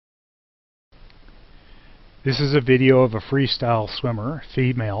This is a video of a freestyle swimmer,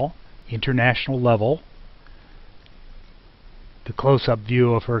 female, international level. The close-up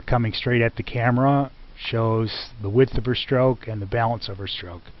view of her coming straight at the camera shows the width of her stroke and the balance of her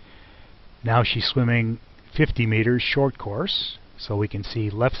stroke. Now she's swimming 50 meters short course, so we can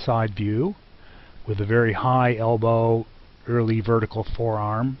see left side view with a very high elbow, early vertical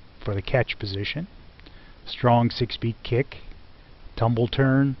forearm for the catch position, strong 6-beat kick, tumble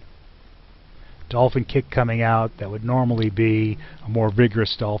turn, dolphin kick coming out that would normally be a more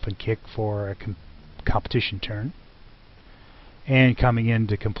vigorous dolphin kick for a competition turn, and coming in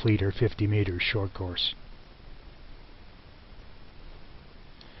to complete her 50 meters short course.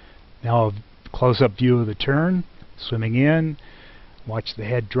 Now a close-up view of the turn, swimming in, watch the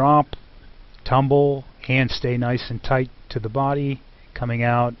head drop, tumble, hands stay nice and tight to the body, coming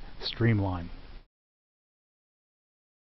out, streamline.